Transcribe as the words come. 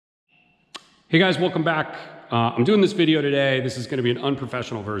Hey guys, welcome back. I'm doing this video today. This is gonna be an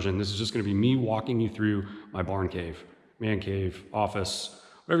unprofessional version. This is just gonna be me walking you through my barn cave, man cave, office,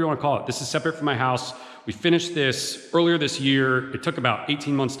 whatever you wanna call it. This is separate from my house. We finished this earlier this year. It took about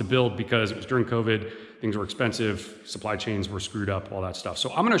 18 months to build because it was during COVID. Things were expensive, supply chains were screwed up, all that stuff.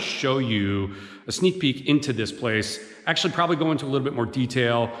 So I'm gonna show you a sneak peek into this place. Actually, probably go into a little bit more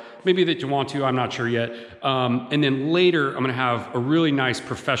detail. Maybe that you want to, I'm not sure yet. And then later, I'm gonna have a really nice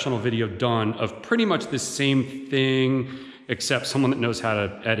professional video done of pretty much the same thing, except someone that knows how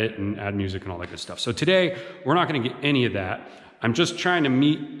to edit and add music and all that good stuff. So today, we're not gonna get any of that. I'm just trying to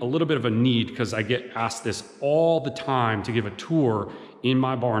meet a little bit of a need because I get asked this all the time to give a tour in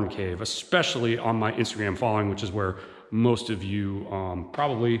my barn cave, especially on my Instagram following, which is where most of you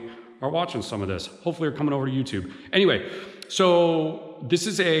probably are watching some of this. Hopefully you're coming over to YouTube. Anyway, so this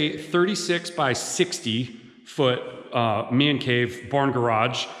is a 36 by 60 foot man cave barn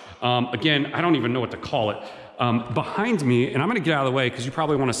garage. Again, I don't even know what to call it. Behind me, and I'm gonna get out of the way because you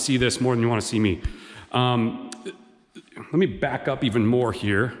probably wanna see this more than you wanna see me. Let me back up even more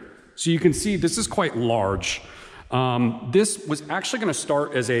here. So you can see this is quite large. This was actually gonna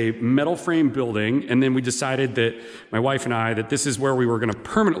start as a metal frame building, and then we decided that, my wife and I, that this is where we were gonna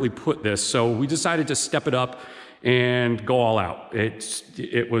permanently put this. So we decided to step it up and go all out.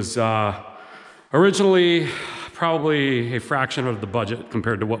 It was originally probably a fraction of the budget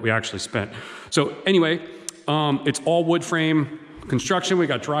compared to what we actually spent. So anyway, it's all wood frame construction. We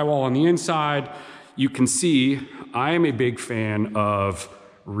got drywall on the inside. You can see I am a big fan of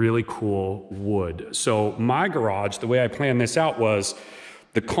really cool wood. So my garage, the way I planned this out was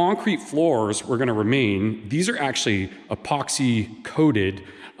the concrete floors were gonna remain. These are actually epoxy coated,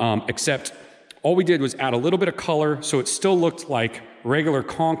 except all we did was add a little bit of color so it still looked like regular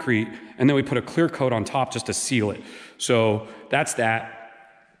concrete, and then we put a clear coat on top just to seal it. So that's that.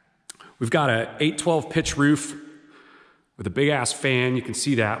 We've got a 812 pitch roof with a big ass fan. You can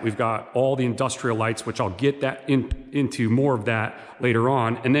see that. We've got all the industrial lights, which I'll get that into more of that later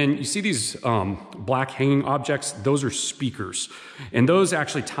on. And then you see these black hanging objects, those are speakers. And those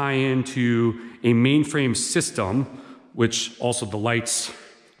actually tie into a mainframe system, which also the lights,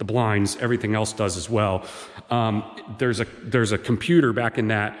 the blinds, everything else does as well. There's a computer back in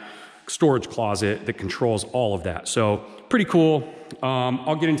that storage closet that controls all of that. So pretty cool.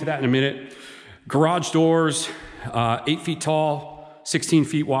 I'll get into that in a minute. Garage doors, 8 feet tall, 16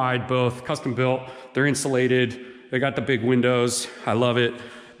 feet wide, both custom built. They're insulated. They got the big windows. I love it.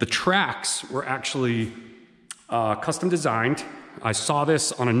 The tracks were actually custom designed. I saw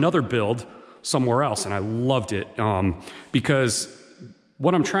this on another build somewhere else and I loved it because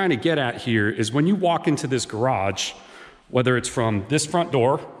what I'm trying to get at here is when you walk into this garage, whether it's from this front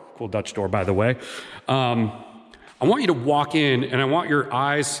door, cool Dutch door by the way, I want you to walk in and I want your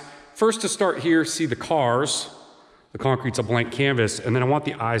eyes first to start here, see the cars. The concrete's a blank canvas, and then I want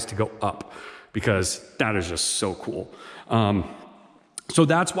the eyes to go up because that is just so cool. So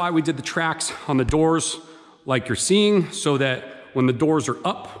that's why we did the tracks on the doors like you're seeing, so that when the doors are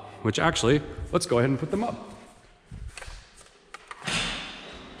up, which actually, let's go ahead and put them up.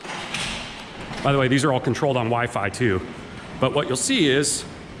 By the way, these are all controlled on Wi-Fi too. But what you'll see is,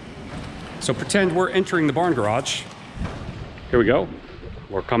 so pretend we're entering the barn garage. Here we go.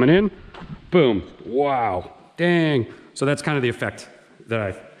 We're coming in. Boom. Wow. Dang. So that's kind of the effect that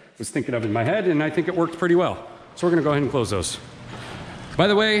I was thinking of in my head, and I think it worked pretty well. So we're gonna go ahead and close those. By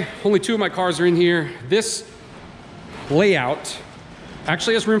the way, only 2 of my cars are in here. This layout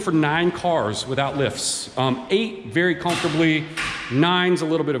actually has room for 9 cars without lifts. 8 very comfortably, 9's a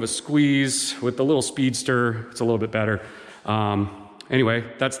little bit of a squeeze. With the little speedster, it's a little bit better. Anyway,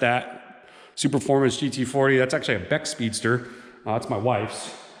 that's that. Superformance GT40, that's actually a Beck speedster. It's my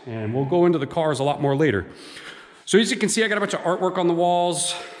wife's. And we'll go into the cars a lot more later. So as you can see, I got a bunch of artwork on the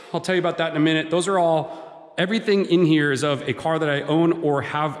walls. I'll tell you about that in a minute. Those are all, everything in here is of a car that I own or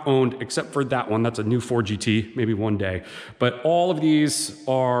have owned, except for that one. That's a new Ford GT, maybe one day. But all of these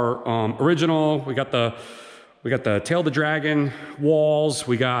are original. We got the Tail of the Dragon walls.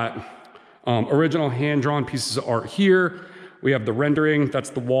 We got original hand-drawn pieces of art here. We have the rendering. That's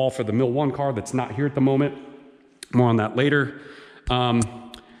the wall for the Mill 1 car that's not here at the moment. More on that later.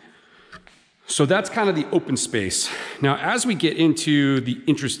 So that's kind of the open space. Now, as we get into the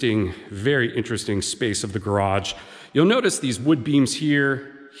interesting, very interesting space of the garage, you'll notice these wood beams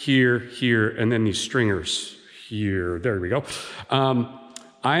here, here, here, and then these stringers here. There we go.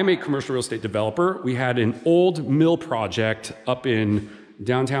 I am a commercial real estate developer. We had an old mill project up in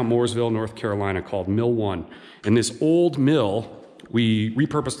downtown Mooresville, North Carolina called Mill 1. And this old mill, we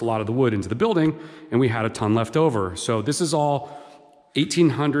repurposed a lot of the wood into the building and we had a ton left over. So this is all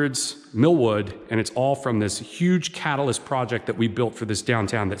 1800s millwood, and it's all from this huge catalyst project that we built for this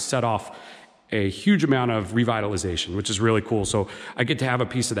downtown that set off a huge amount of revitalization, which is really cool. So I get to have a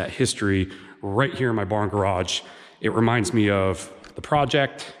piece of that history right here in my barn garage. It reminds me of the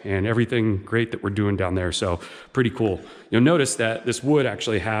project and everything great that we're doing down there. So pretty cool. You'll notice that this wood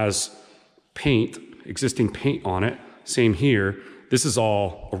actually has paint, existing paint on it. Same here. This is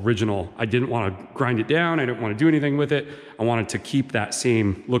all original. I didn't want to grind it down. I didn't want to do anything with it. I wanted to keep that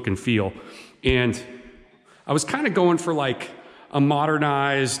same look and feel. And I was kind of going for like a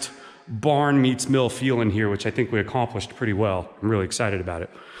modernized barn meets mill feel in here, which I think we accomplished pretty well. I'm really excited about it.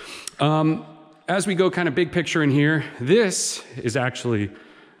 As we go kind of big picture in here, this is actually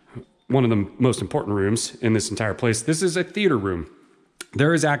one of the most important rooms in this entire place. This is a theater room.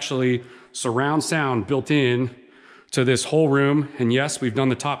 There is actually surround sound built in to this whole room. And yes, we've done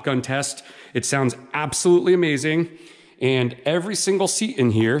the Top Gun test. It sounds absolutely amazing. And every single seat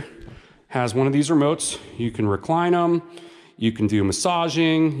in here has one of these remotes. You can recline them. You can do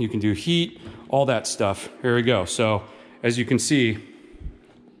massaging. You can do heat, all that stuff. Here we go. So as you can see,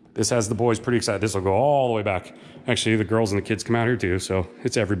 this has the boys pretty excited. This will go all the way back. Actually, the girls and the kids come out here too, so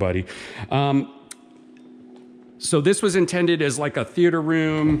it's everybody. So this was intended as like a theater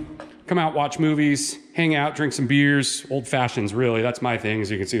room. Come out, watch movies, hang out, drink some beers, old fashions, really. That's my thing. As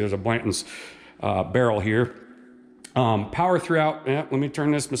you can see, there's a Blanton's barrel here. Power throughout. Yeah, let me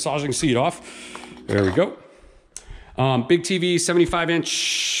turn this massaging seat off. There we go. Big TV,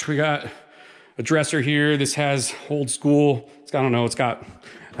 75-inch. We got a dresser here. This has old school. It's got, I don't know, it's got,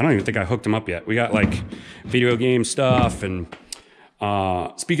 I don't even think I hooked them up yet. We got like video game stuff. And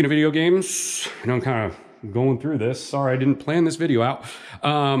speaking of video games, I know I'm kind of going through this. Sorry, I didn't plan this video out.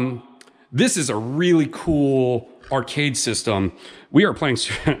 This is a really cool arcade system. We are playing,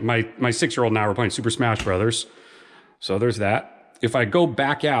 my 6-year-old and I were playing Super Smash Brothers. So there's that. If I go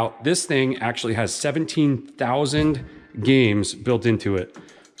back out, this thing actually has 17,000 games built into it.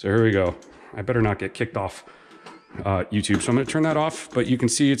 So here we go. I better not get kicked off YouTube. So I'm gonna turn that off, but you can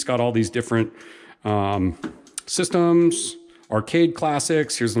see it's got all these different systems, arcade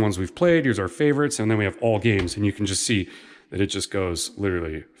classics. Here's the ones we've played. Here's our favorites. And then we have all games. And you can just see that it just goes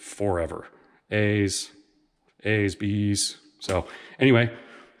literally forever. A's, B's. So anyway,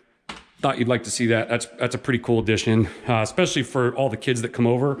 thought you'd like to see that. That's a pretty cool addition, especially for all the kids that come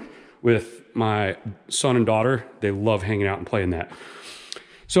over with my son and daughter. They love hanging out and playing that.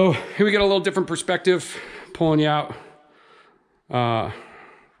 So here we get a little different perspective, pulling you out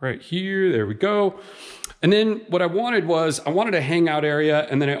right here. There we go. And then what I wanted was, I wanted a hangout area,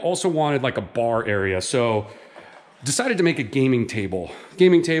 and then I also wanted like a bar area. So decided to make a gaming table.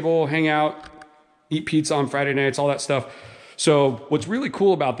 Gaming table, hang out, eat pizza on Friday nights, all that stuff. So what's really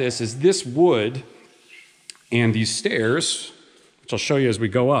cool about this is this wood and these stairs, which I'll show you as we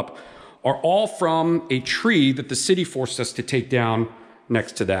go up, are all from a tree that the city forced us to take down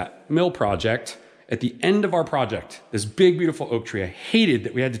next to that mill project. At the end of our project, this big, beautiful oak tree. I hated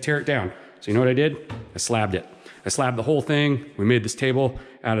that we had to tear it down. So you know what I did? I slabbed it. I slabbed the whole thing. We made this table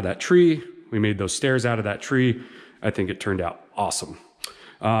out of that tree. We made those stairs out of that tree. I think it turned out awesome.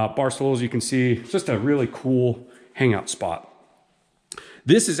 Bar stools, you can see, just a really cool hangout spot.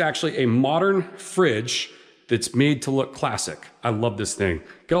 This is actually a modern fridge that's made to look classic. I love this thing.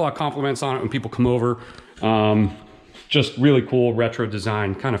 Get a lot of compliments on it when people come over. Just really cool retro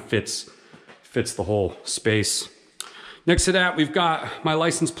design, kind of fits the whole space. Next to that, we've got my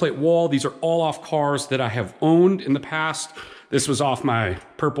license plate wall. These are all off cars that I have owned in the past. This was off my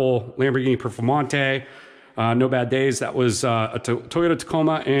purple Lamborghini Performante. No Bad Days. That was a Toyota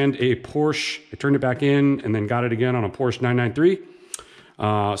Tacoma and a Porsche. I turned it back in and then got it again on a Porsche 993.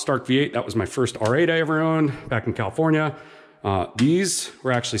 Stark V8, that was my first R8 I ever owned back in California. These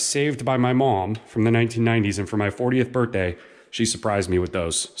were actually saved by my mom from the 1990s, and for my 40th birthday, she surprised me with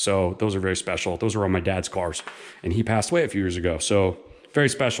those. So those are very special. Those are on my dad's cars, and he passed away a few years ago. So very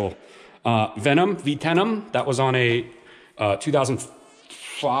special. Venom, V10, that was on a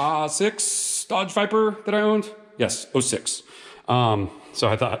 2006 Dodge Viper that I owned. Yes, 06. So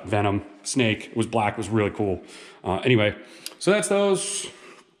I thought Venom, Snake, was black, was really cool. Anyway, so that's those.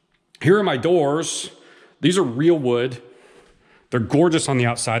 Here are my doors. These are real wood. They're gorgeous on the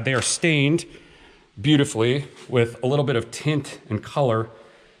outside. They are stained beautifully with a little bit of tint and color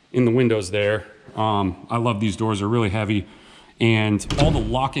in the windows there. I love these doors. They're really heavy. And all the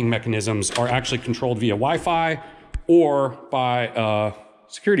locking mechanisms are actually controlled via Wi-Fi or by a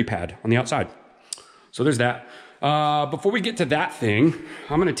security pad on the outside. So there's that. Before we get to that thing,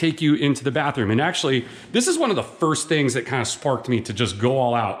 I'm gonna take you into the bathroom. And actually, this is one of the first things that kind of sparked me to just go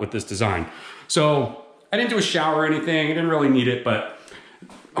all out with this design. So I didn't do a shower or anything. I didn't really need it, but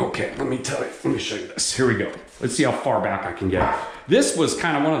Okay, let me show you this. Here we go. Let's see how far back I can get. This was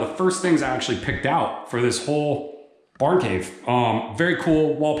kind of one of the first things I actually picked out for this whole barn cave. Very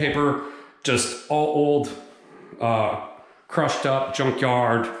cool wallpaper, just all old, crushed up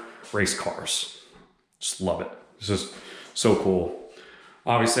junkyard race cars. Just love it. It's just so cool.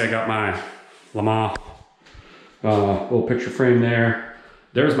 Obviously I got my Le Mans little picture frame there.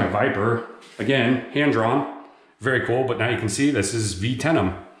 There's my Viper. Again, hand drawn. Very cool, but now you can see this is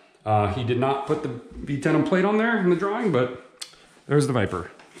V-Tenom. He did not put the V-Tenom plate on there in the drawing, but there's the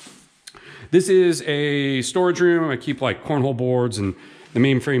Viper. This is a storage room. I keep like cornhole boards and the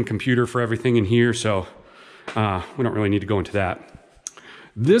mainframe computer for everything in here, so we don't really need to go into that.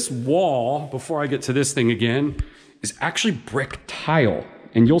 This wall, before I get to this thing again, is actually brick tile,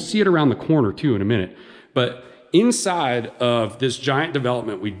 and you'll see it around the corner too in a minute. But inside of this giant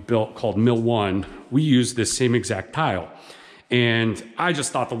development we built called Mill 1, we used this same exact tile. And I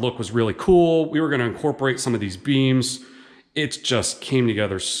just thought the look was really cool. We were gonna incorporate some of these beams. It just came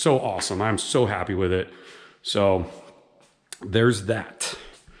together so awesome. I'm so happy with it. So there's that.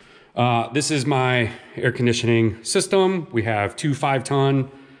 This is my air conditioning system. We have two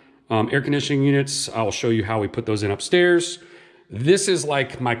 5-ton air conditioning units. I'll show you how we put those in upstairs. This is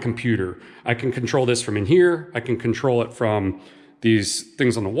like my computer. I can control this from in here. I can control it from these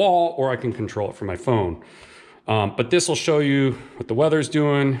things on the wall, or I can control it from my phone. But this will show you what the weather's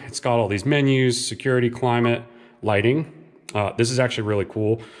doing. It's got all these menus, security, climate, lighting. This is actually really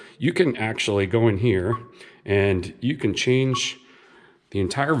cool. You can actually go in here and you can change the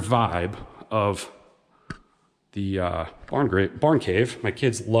entire vibe of the barn cave. My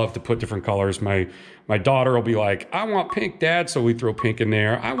kids love to put different colors. My daughter will be like, I want pink, Dad, so we throw pink in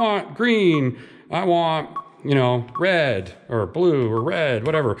there. I want green. I want, you know, red or blue or red,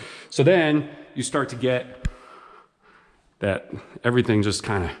 whatever. So then you start to get that everything just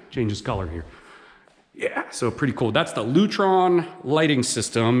kind of changes color here. Yeah, so pretty cool. That's the Lutron lighting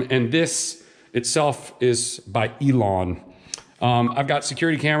system, and this itself is by Elon. I've got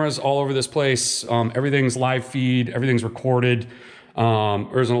security cameras all over this place. Everything's live feed, everything's recorded.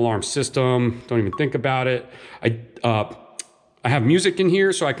 There's an alarm system, don't even think about it. I have music in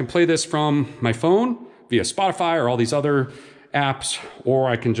here, so I can play this from my phone via Spotify or all these other apps, or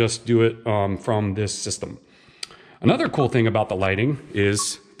I can just do it from this system. Another cool thing about the lighting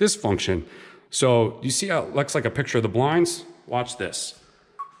is this function. So you see how it looks like a picture of the blinds? Watch this.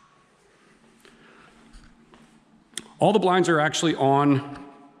 All the blinds are actually on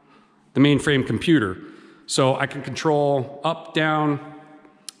the mainframe computer. So I can control up, down,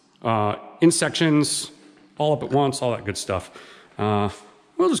 in sections, all up at once, all that good stuff.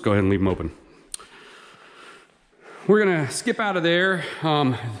 We'll just go ahead and leave them open. We're gonna skip out of there.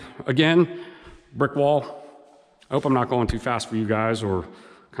 Again, brick wall. I hope I'm not going too fast for you guys or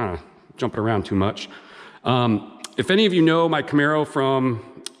kind of jumping around too much. If any of you know my Camaro from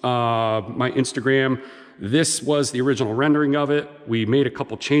my Instagram, this was the original rendering of it. We made a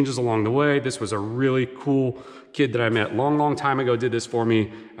couple changes along the way. This was a really cool kid that I met long time ago, did this for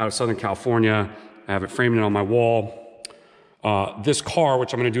me out of Southern California. I have it framed on my wall. This car,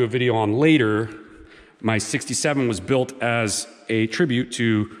 which I'm gonna do a video on later, my 67 was built as a tribute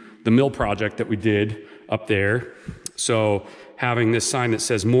to the mill project that we did up there. So having this sign that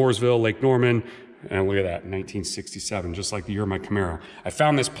says Mooresville, Lake Norman, and look at that, 1967, just like the year of my Camaro. I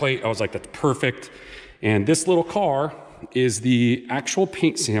found this plate, I was like, that's perfect. And this little car is the actual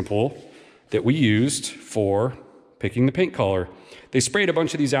paint sample that we used for picking the paint color. They sprayed a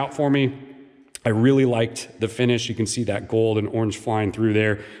bunch of these out for me. I really liked the finish. You can see that gold and orange flying through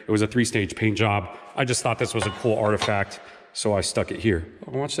there. It was a 3-stage paint job. I just thought this was a cool artifact, so I stuck it here.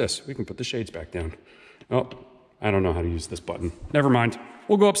 Oh, watch this. We can put the shades back down. Oh, I don't know how to use this button. Never mind.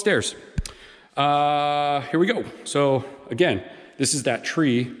 We'll go upstairs. Here we go. So again, this is that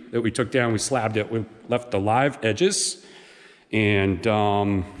tree that we took down. We slabbed it. We left the live edges. And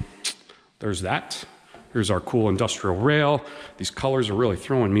there's that. Here's our cool industrial rail. These colors are really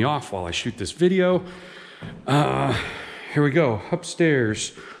throwing me off while I shoot this video. Here we go,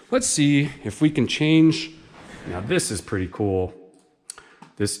 upstairs. Let's see if we can change. Now this is pretty cool.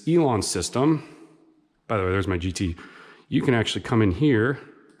 This Elon system. By the way, there's my GT. You can actually come in here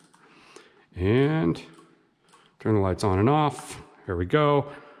and turn the lights on and off. Here we go.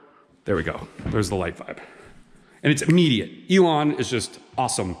 There we go. There's the light vibe. And it's immediate. Elon is just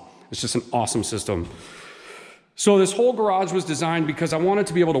awesome. It's just an awesome system. So this whole garage was designed because I wanted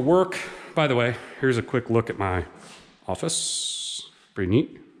to be able to work. By the way, here's a quick look at my office. Pretty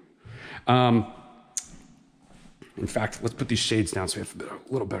neat. In fact, let's put these shades down so we have a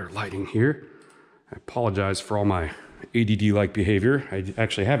little better lighting here. I apologize for all my ADD-like behavior. I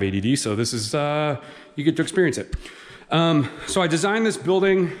actually have ADD, so this is, you get to experience it. So I designed this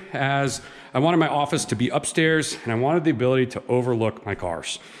building as I wanted my office to be upstairs, and I wanted the ability to overlook my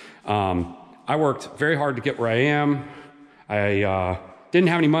cars. I worked very hard to get where I am. I didn't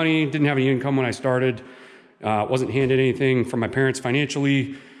have any money, didn't have any income when I started. Wasn't handed anything from my parents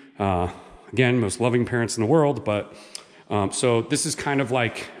financially. Again, most loving parents in the world, but so this is kind of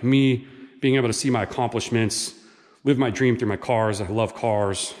like me being able to see my accomplishments, live my dream through my cars. I love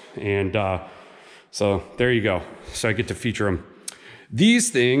cars, and so there you go. So I get to feature them. These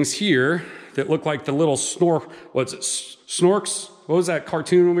things here that look like the little Snorks? What was that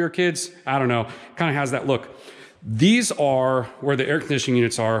cartoon when we were kids? I don't know. Kind of has that look. These are where the air conditioning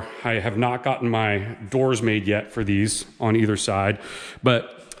units are. I have not gotten my doors made yet for these on either side,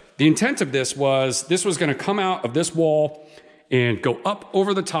 but the intent of this was going to come out of this wall and go up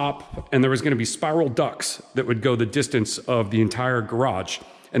over the top, and there was going to be spiral ducts that would go the distance of the entire garage,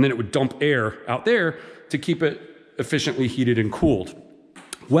 and then it would dump air out there to keep it efficiently heated and cooled.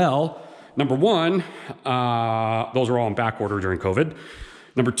 Well, number one, those are all in back order during COVID.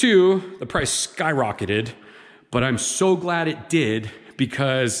 Number two, the price skyrocketed, but I'm so glad it did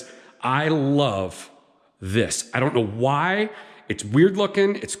because I love this. I don't know why. It's weird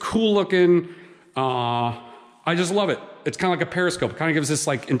looking. It's cool looking. I just love it. It's kind of like a periscope. It kind of gives this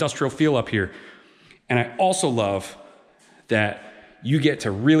like industrial feel up here. And I also love that you get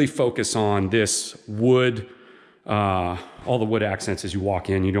to really focus on this wood, all the wood accents as you walk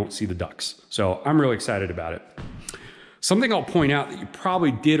in. You don't see the ducts. So I'm really excited about it. Something I'll point out that you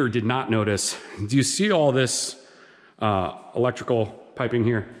probably did or did not notice. Do you see all this electrical piping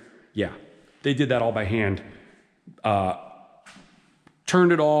here? Yeah, they did that all by hand.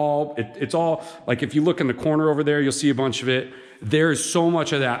 Turned it all, it's all, like if you look in the corner over there, you'll see a bunch of it. There's so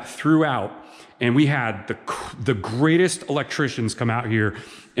much of that throughout. And we had the greatest electricians come out here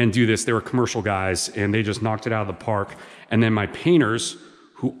and do this. They were commercial guys, and they just knocked it out of the park. And then my painters,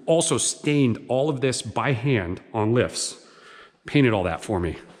 who also stained all of this by hand on lifts, painted all that for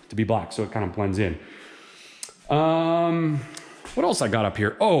me to be black, so it kind of blends in. What else I got up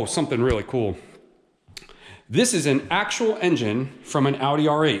here? Oh, something really cool. This is an actual engine from an Audi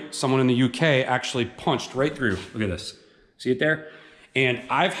R8. Someone in the UK actually punched right through. Look at this. See it there? And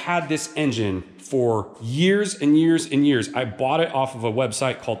I've had this engine for years and years and years. I bought it off of a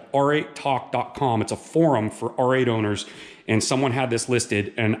website called r8talk.com. It's a forum for R8 owners, and someone had this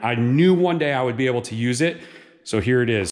listed, and I knew one day I would be able to use it. So here it is.